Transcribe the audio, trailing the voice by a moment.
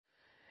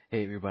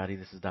Hey everybody,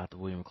 this is Dr.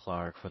 William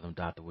Clark for the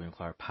Dr. William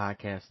Clark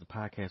podcast, the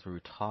podcast where we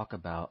talk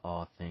about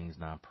all things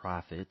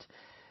nonprofit.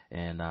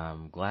 And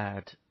I'm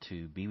glad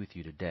to be with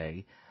you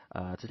today.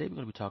 Today we're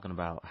going to be talking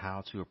about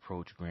how to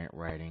approach grant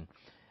writing,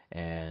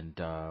 and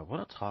I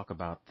want to talk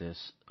about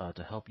this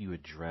to help you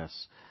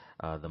address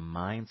the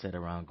mindset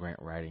around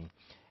grant writing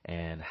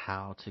and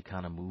how to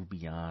kind of move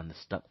beyond the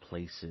stuck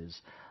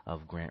places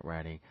of grant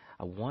writing.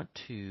 I want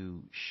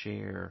to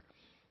share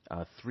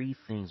three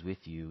things with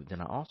you.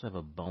 Then I also have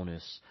a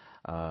bonus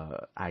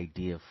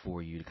idea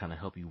for you to kind of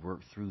help you work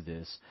through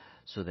this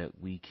so that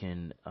we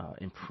can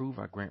improve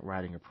our grant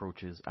writing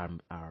approaches,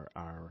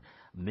 our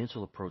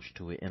mental approach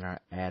to it, and our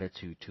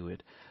attitude to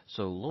it.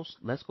 So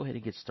let's go ahead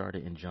and get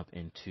started and jump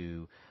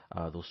into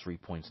those 3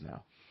 points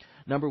now.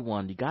 Number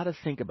one, you got to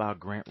think about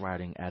grant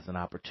writing as an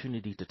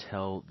opportunity to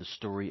tell the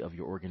story of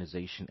your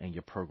organization and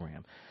your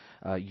program.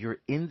 You're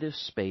in this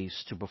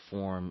space to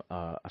perform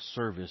a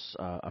service,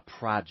 a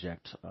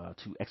project,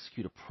 to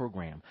execute a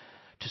program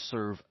to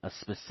serve a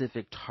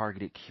specific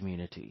targeted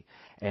community.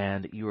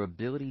 And your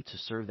ability to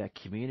serve that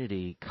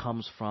community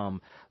comes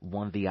from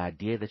one, the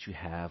idea that you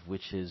have,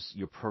 which is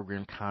your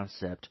program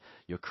concept,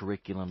 your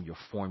curriculum, your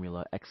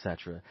formula,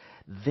 etc.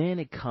 Then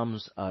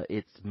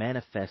it's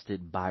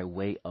manifested by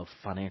way of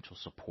financial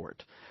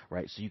support,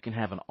 right? So you can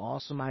have an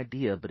awesome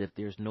idea, but if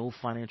there's no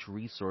financial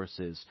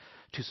resources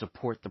to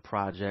support the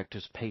project,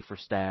 to pay for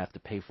staff, to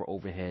pay for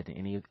overhead, and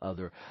any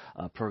other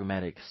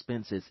programmatic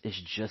expenses, it's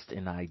just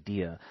an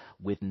idea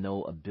with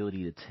no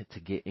ability to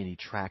get any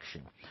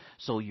traction.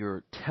 So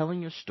you're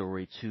telling your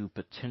story to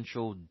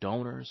potential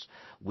donors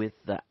with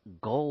the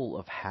goal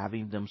of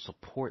having them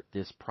support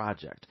this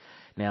project.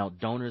 Now,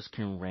 donors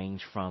can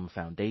range from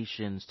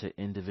foundations to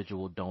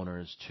individual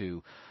donors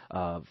to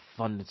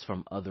funds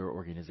from other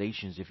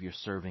organizations if you're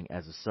serving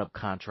as a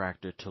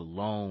subcontractor, to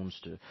loans,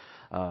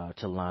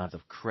 to lines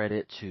of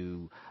credit,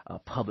 to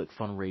public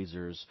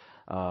fundraisers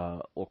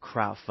or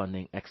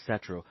crowdfunding,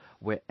 etc.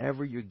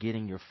 Wherever you're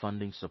getting your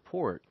funding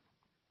support,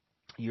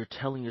 you're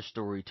telling your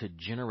story to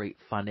generate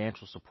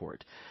financial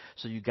support.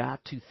 So you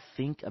got to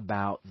think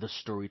about the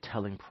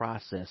storytelling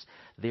process.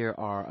 There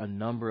are a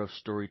number of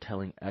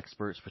storytelling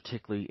experts,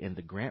 particularly in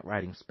the grant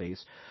writing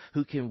space,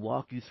 who can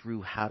walk you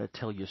through how to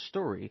tell your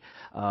story.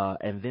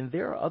 And then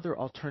there are other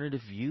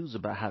alternative views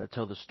about how to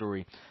tell the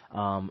story,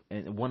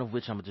 and one of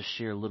which I'm going to just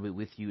share a little bit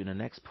with you in the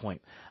next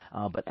point.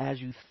 But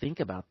as you think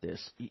about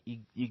this,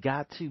 you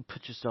got to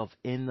put yourself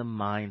in the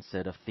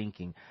mindset of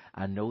thinking,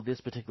 I know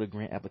this particular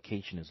grant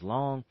application is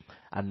long.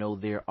 I know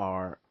there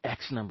are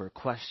X number of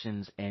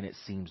questions, and it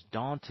seems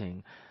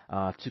daunting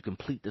to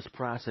complete this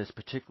process,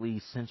 particularly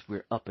since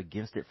we're up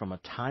against it from a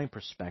time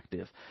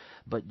perspective.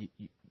 But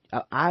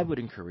I would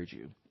encourage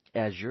you,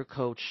 as your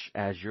coach,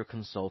 as your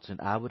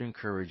consultant, I would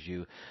encourage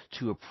you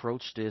to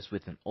approach this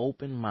with an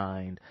open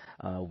mind,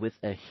 with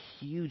a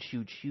huge,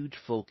 huge, huge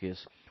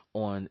focus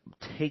on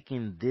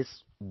taking this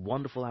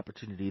wonderful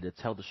opportunity to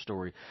tell the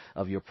story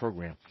of your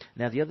program.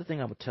 Now, the other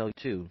thing I would tell you,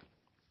 too,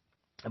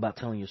 about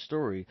telling your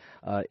story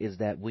is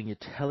that when you're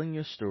telling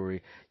your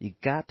story, you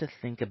got to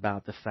think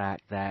about the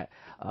fact that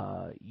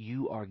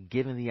you are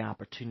given the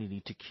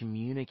opportunity to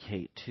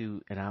communicate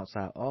to an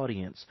outside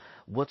audience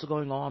what's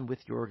going on with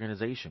your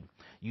organization.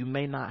 You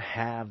may not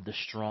have the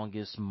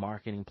strongest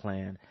marketing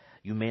plan.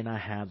 You may not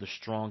have the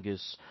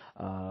strongest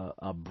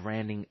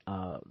branding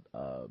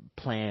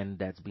plan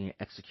that's being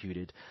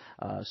executed.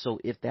 So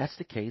if that's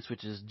the case,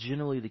 which is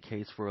generally the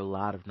case for a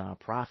lot of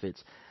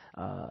nonprofits,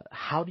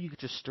 how do you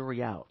get your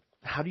story out?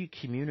 How do you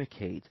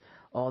communicate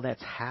all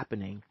that's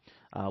happening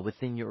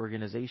within your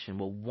organization?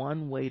 Well,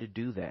 one way to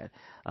do that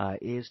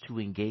is to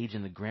engage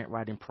in the grant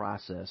writing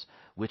process,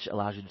 which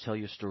allows you to tell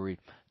your story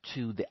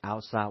to the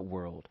outside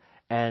world.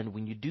 And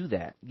when you do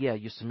that, yeah,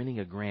 you're submitting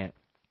a grant.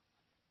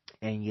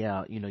 And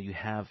yeah,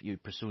 you're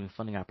pursuing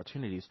funding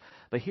opportunities.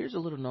 But here's a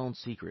little known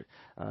secret.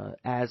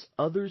 As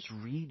others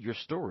read your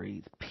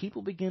story,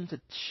 people begin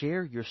to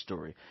share your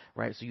story,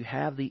 right? So you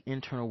have the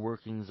internal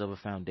workings of a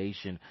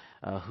foundation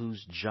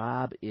whose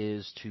job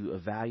is to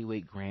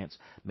evaluate grants,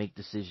 make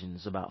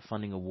decisions about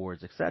funding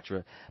awards,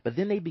 etc. But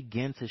then they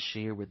begin to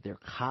share with their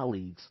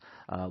colleagues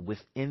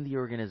within the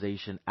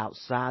organization,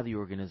 outside the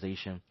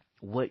organization,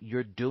 what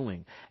you're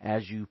doing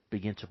as you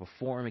begin to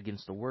perform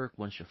against the work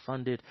once you're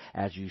funded,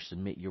 as you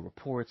submit your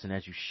reports, and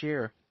as you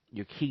share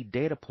your key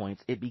data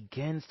points. It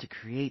begins to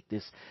create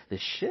this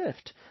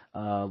shift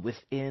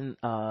within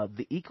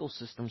the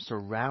ecosystem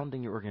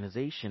surrounding your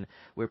organization,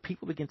 where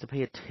people begin to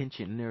pay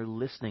attention and they're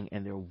listening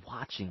and they're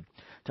watching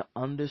to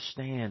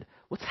understand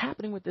what's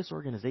happening with this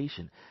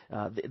organization.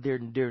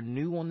 They're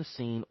new on the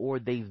scene, or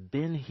they've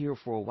been here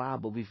for a while,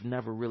 but we've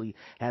never really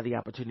had the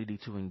opportunity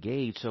to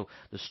engage. So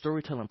the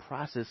storytelling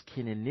process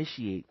can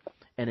initiate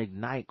and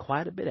ignite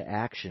quite a bit of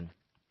action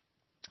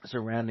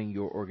surrounding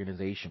your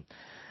organization.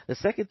 The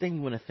second thing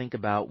you want to think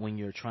about when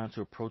you're trying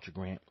to approach a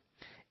grant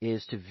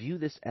is to view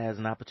this as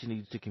an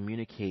opportunity to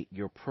communicate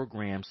your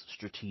program's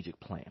strategic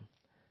plan.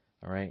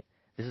 All right?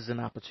 This is an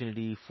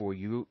opportunity for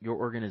your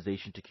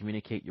organization to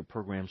communicate your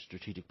program's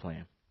strategic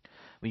plan.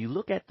 When you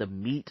look at the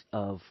meat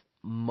of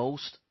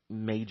most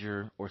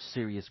major or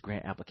serious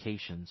grant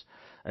applications,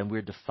 and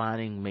we're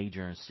defining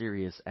major and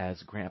serious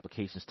as grant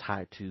applications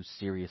tied to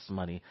serious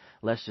money.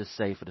 Let's just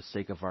say, for the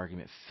sake of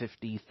argument,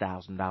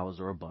 $50,000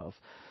 or above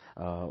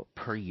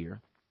per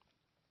year.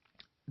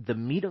 The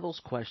meat of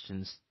those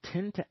questions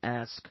tend to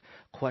ask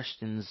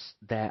questions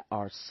that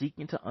are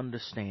seeking to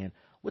understand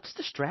what's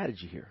the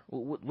strategy here?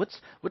 What's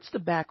the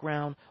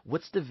background?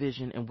 What's the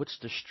vision? And what's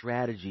the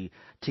strategy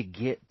to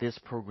get this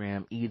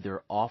program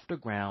either off the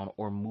ground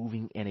or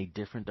moving in a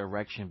different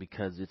direction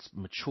because it's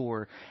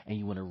mature and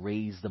you want to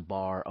raise the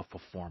bar of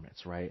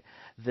performance, right?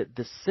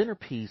 The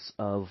centerpiece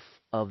of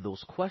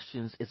those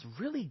questions is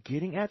really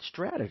getting at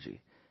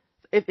strategy.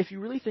 If you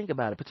really think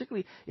about it,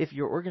 particularly if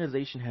your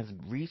organization has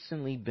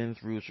recently been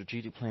through a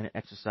strategic planning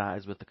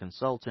exercise with a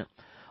consultant,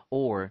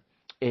 or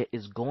it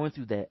is going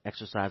through that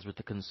exercise with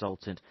the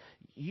consultant,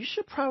 you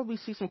should probably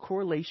see some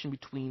correlation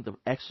between the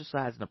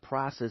exercise and the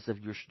process of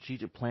your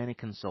strategic planning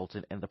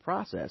consultant and the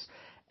process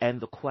and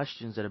the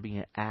questions that are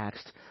being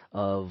asked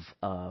of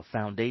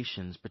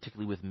foundations,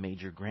 particularly with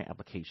major grant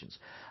applications.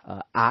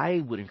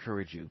 I would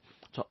encourage you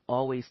to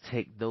always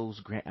take those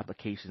grant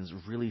applications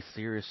really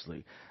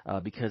seriously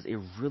because it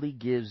really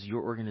gives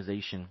your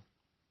organization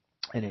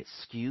an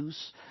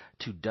excuse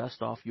to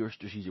dust off your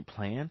strategic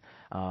plan.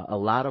 A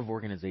lot of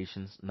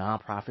organizations,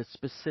 nonprofits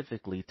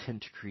specifically,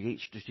 tend to create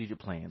strategic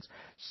plans,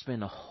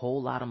 spend a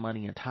whole lot of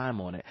money and time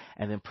on it,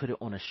 and then put it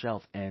on a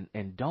shelf and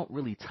don't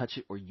really touch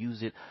it or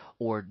use it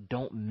or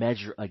don't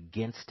measure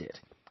against it.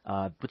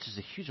 Which is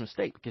a huge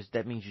mistake because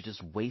that means you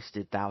just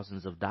wasted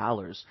thousands of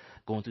dollars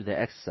going through that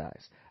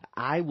exercise.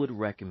 I would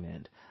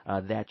recommend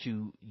that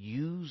you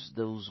use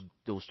those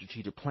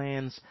strategic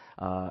plans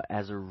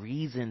as a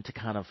reason to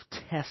kind of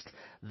test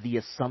the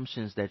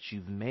assumptions that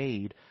you've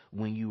made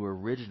when you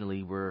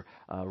originally were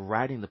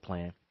writing the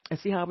plan and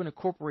see how it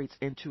incorporates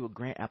into a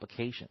grant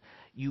application.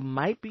 You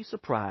might be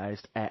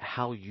surprised at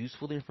how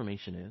useful the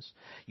information is.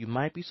 You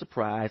might be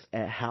surprised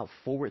at how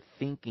forward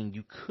thinking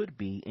you could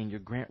be in your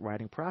grant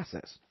writing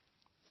process.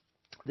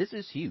 This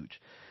is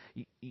huge.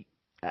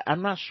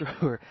 I'm not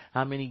sure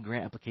how many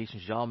grant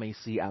applications y'all may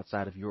see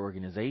outside of your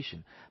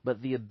organization,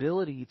 but the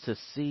ability to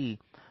see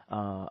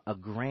a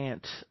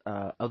grant,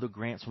 other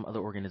grants from other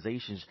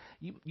organizations,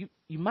 you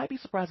might be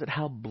surprised at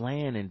how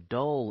bland and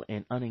dull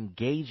and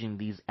unengaging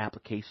these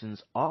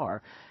applications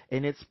are,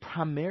 and it's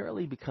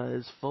primarily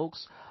because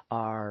folks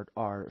are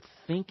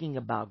thinking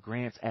about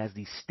grants as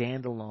these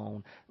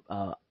standalone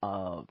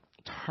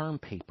term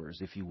papers,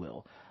 if you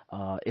will.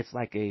 It's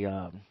like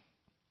a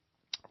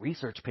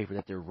research paper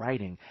that they're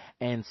writing,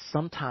 and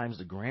sometimes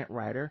the grant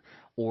writer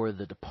or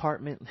the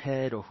department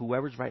head or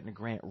whoever's writing the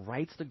grant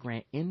writes the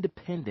grant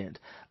independent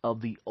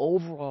of the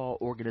overall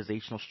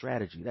organizational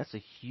strategy. That's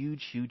a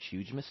huge, huge,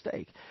 huge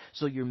mistake.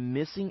 So you're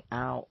missing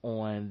out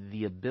on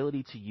the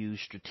ability to use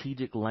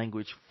strategic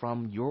language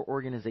from your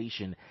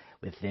organization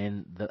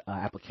within the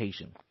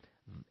application.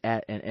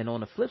 And on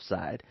the flip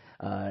side,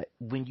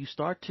 when you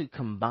start to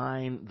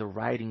combine the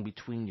writing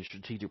between your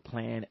strategic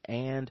plan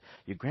and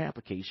your grant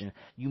application,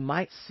 you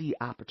might see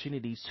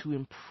opportunities to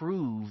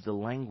improve the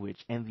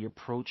language and the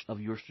approach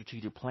of your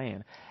strategic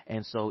plan.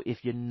 And so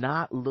if you're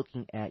not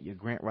looking at your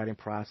grant writing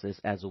process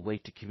as a way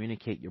to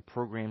communicate your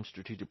program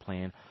strategic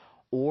plan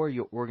or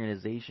your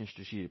organization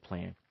strategic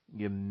plan,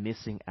 you're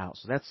missing out.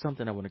 So that's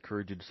something I would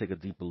encourage you to take a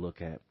deeper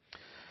look at.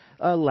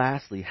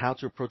 Lastly, how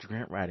to approach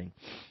grant writing.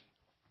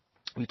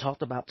 We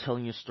talked about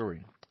telling your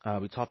story.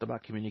 We talked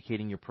about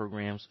communicating your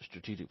program's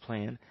strategic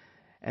plan.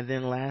 And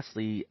then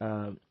lastly,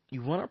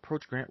 you want to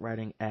approach grant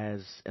writing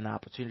as an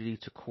opportunity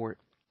to court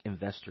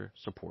investor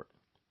support.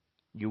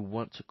 You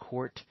want to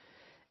court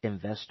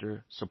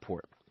investor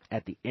support.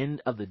 At the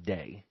end of the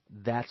day,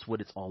 that's what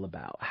it's all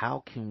about.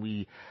 How can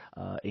we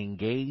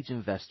engage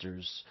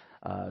investors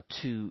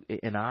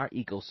in our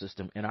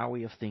ecosystem, in our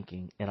way of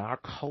thinking, in our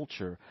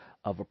culture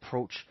of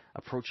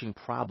approaching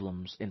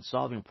problems and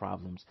solving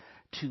problems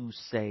to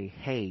say,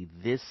 hey,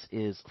 this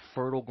is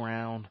fertile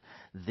ground.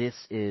 This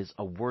is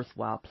a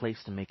worthwhile place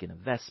to make an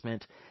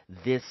investment.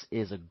 This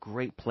is a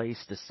great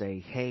place to say,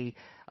 hey,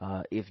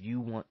 if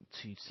you want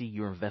to see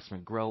your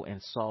investment grow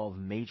and solve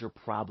major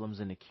problems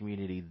in the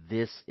community,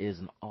 this is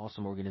an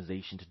awesome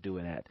organization to do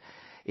it at.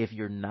 If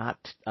you're not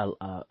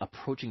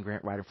approaching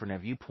grant writing from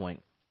that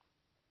viewpoint,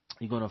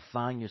 you're going to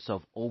find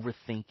yourself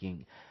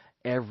overthinking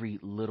every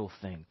little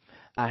thing.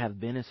 I have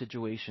been in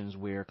situations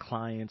where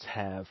clients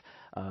have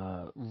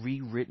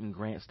rewritten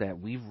grants that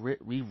we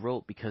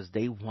rewrote because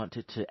they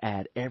wanted to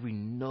add every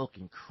nook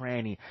and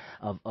cranny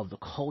of the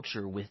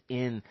culture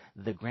within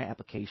the grant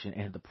application.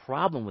 And the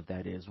problem with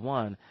that is,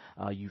 one,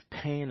 you've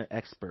paid an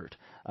expert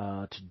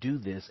to do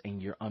this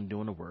and you're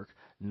undoing the work.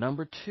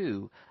 Number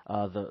two,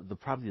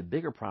 probably the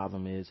bigger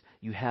problem is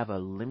you have a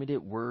limited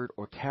word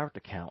or character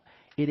count.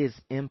 It is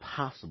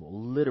impossible,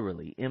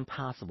 literally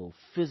impossible,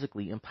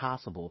 physically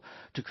impossible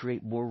to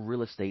create more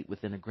real estate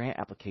within a grant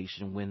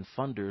application when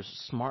funders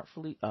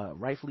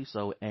rightfully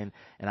so, and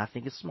I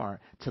think it's smart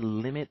to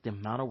limit the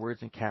amount of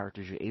words and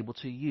characters you're able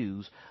to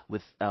use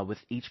with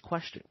each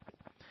question.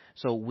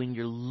 So when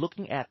you're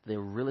looking at the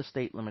real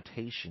estate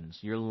limitations,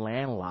 you're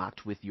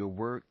landlocked with your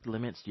work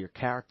limits, your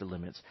character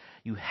limits.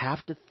 You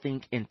have to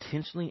think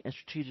intentionally and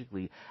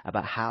strategically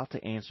about how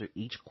to answer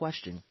each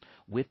question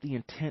with the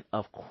intent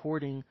of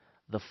courting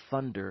the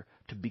funder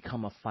to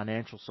become a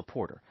financial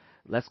supporter.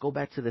 Let's go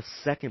back to the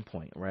second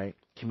point, right?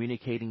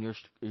 Communicating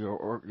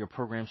your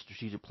program's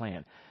strategic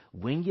plan.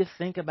 When you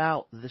think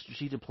about the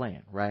strategic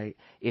plan, right?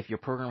 If your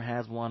program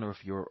has one or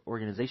if your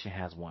organization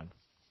has one,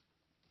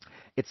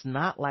 it's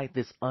not like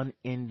this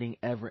unending,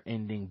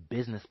 ever-ending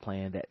business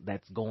plan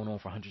that's going on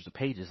for hundreds of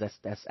pages.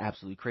 That's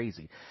absolutely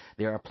crazy.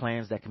 There are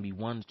plans that can be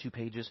 1 to 2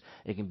 pages.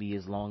 It can be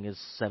as long as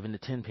 7 to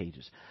 10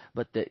 pages.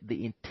 But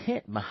the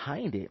intent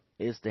behind it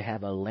is to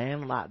have a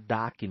landlocked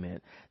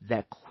document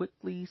that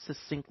quickly,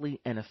 succinctly,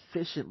 and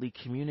efficiently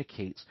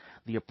communicates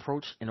the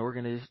approach an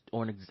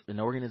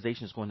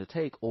organization is going to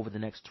take over the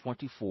next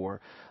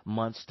 24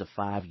 months to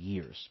 5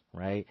 years,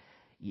 right?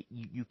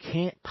 You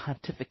can't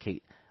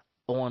pontificate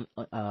on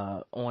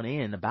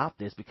in about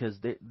this because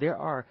there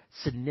are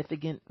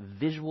significant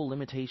visual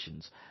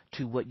limitations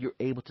to what you're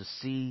able to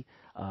see,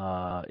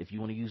 if you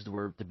want to use the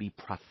word to be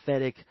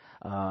prophetic,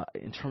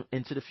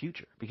 into the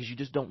future, because you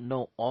just don't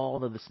know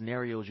all of the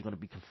scenarios you're going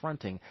to be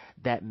confronting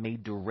that may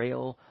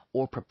derail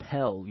or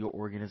propel your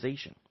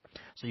organization.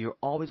 So you're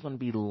always going to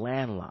be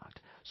landlocked.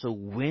 So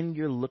when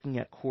you're looking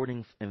at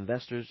courting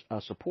investors'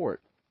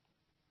 support,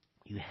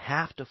 you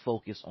have to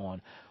focus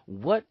on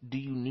what do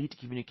you need to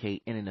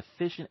communicate in an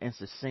efficient and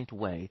succinct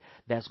way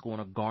that's going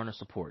to garner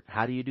support.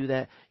 How do you do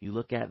that? You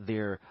look at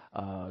their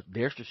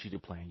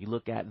strategic plan. You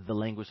look at the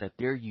language that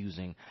they're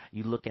using.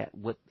 You look at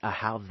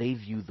how they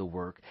view the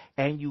work,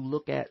 and you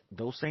look at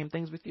those same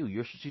things with you.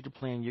 Your strategic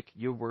plan,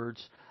 your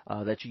words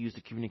that you use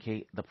to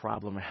communicate the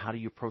problem, and how do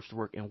you approach the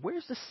work, and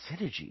where's the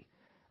synergy?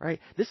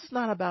 Right? This is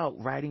not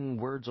about writing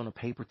words on a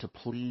paper to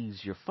please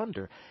your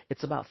funder.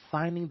 It's about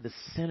finding the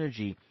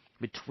synergy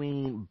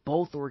between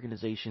both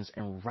organizations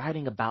and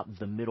writing about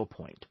the middle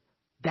point.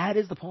 That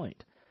is the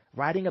point.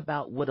 Writing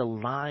about what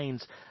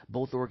aligns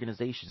both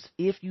organizations.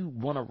 If you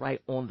want to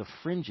write on the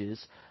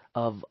fringes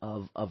of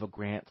a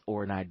grant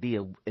or an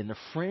idea, and the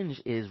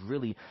fringe is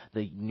really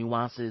the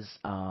nuances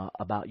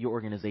about your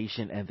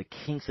organization and the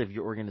kinks of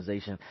your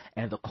organization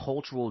and the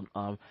cultural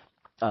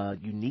the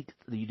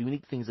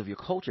unique things of your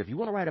culture. If you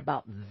want to write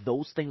about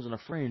those things on the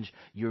fringe,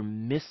 you're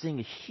missing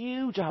a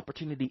huge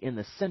opportunity in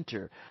the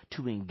center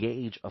to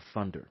engage a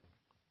funder.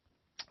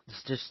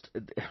 It's just,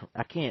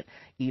 I can't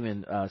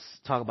even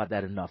talk about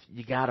that enough.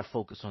 You got to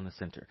focus on the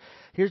center.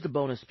 Here's the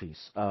bonus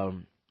piece.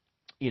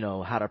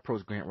 How to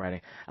approach grant writing.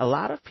 A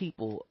lot of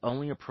people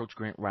only approach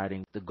grant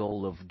writing with the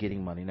goal of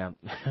getting money. Now,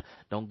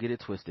 don't get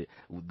it twisted.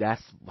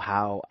 That's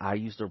how I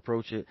used to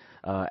approach it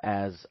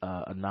as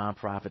a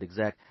nonprofit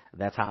exec.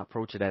 That's how I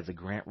approach it as a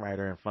grant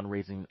writer and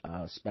fundraising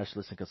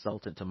specialist and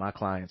consultant to my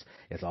clients.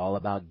 It's all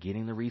about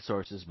getting the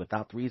resources.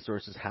 Without the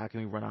resources, how can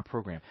we run our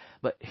program?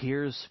 But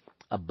here's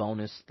a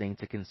bonus thing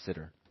to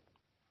consider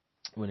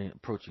when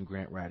approaching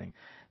grant writing.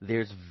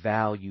 There's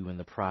value in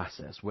the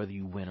process, whether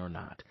you win or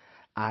not.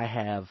 I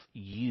have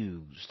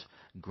used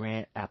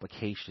grant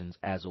applications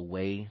as a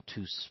way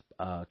to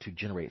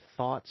generate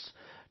thoughts,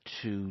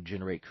 to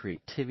generate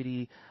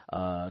creativity,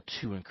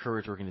 to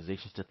encourage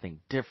organizations to think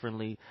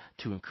differently,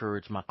 to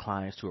encourage my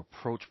clients to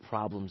approach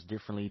problems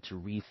differently, to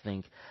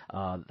rethink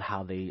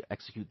how they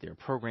execute their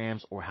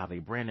programs or how they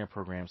brand their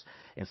programs.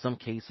 In some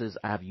cases,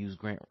 I've used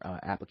grant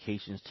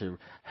applications to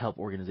help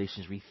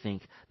organizations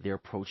rethink their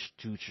approach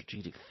to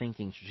strategic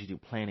thinking,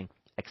 strategic planning,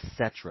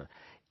 etc.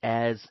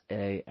 As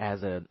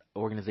an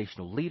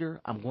organizational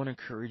leader, I'm going to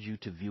encourage you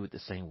to view it the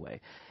same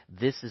way.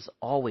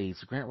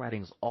 Grant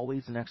writing is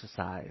always an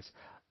exercise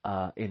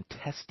in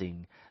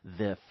testing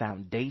the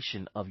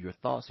foundation of your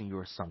thoughts and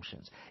your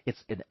assumptions.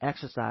 It's an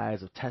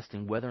exercise of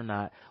testing whether or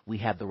not we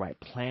have the right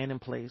plan in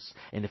place,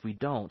 and if we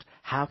don't,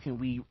 how can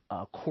we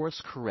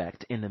course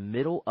correct in the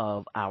middle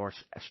of our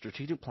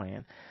strategic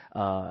plan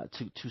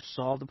to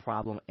solve the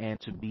problem and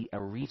to be a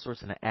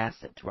resource and an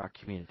asset to our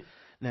community.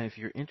 Now, if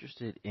you're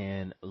interested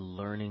in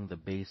learning the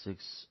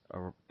basics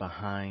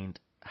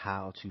behind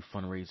how to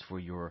fundraise for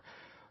your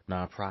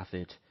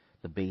nonprofit,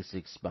 the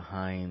basics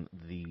behind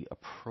the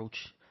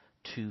approach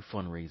to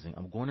fundraising,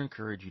 I'm going to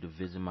encourage you to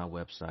visit my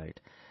website,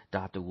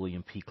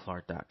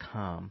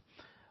 drwilliampclark.com,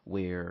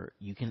 where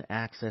you can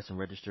access and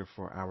register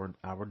for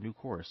our new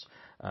course,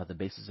 The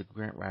Basics of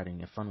Grant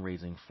Writing and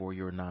Fundraising for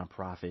Your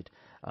Nonprofit.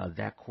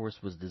 That course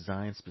was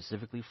designed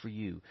specifically for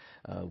you.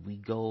 We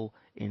go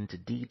into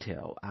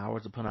detail,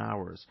 hours upon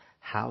hours,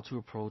 how to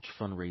approach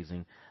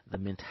fundraising, the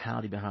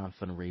mentality behind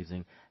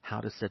fundraising, how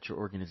to set your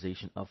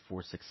organization up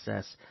for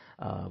success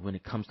when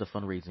it comes to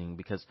fundraising,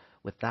 because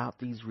without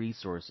these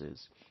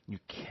resources, you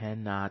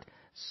cannot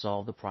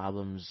solve the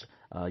problems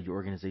your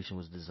organization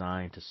was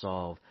designed to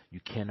solve.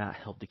 You cannot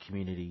help the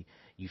community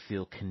you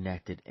feel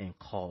connected and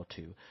called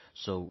to.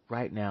 So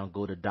right now,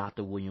 go to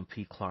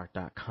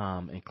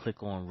drwilliampclark.com and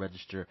click on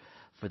register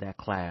for that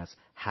class,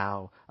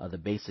 how the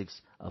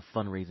basics of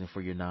fundraising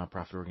for your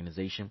nonprofit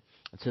organization.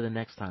 Until the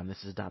next time,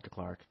 this is Dr.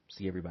 Clark.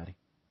 See everybody.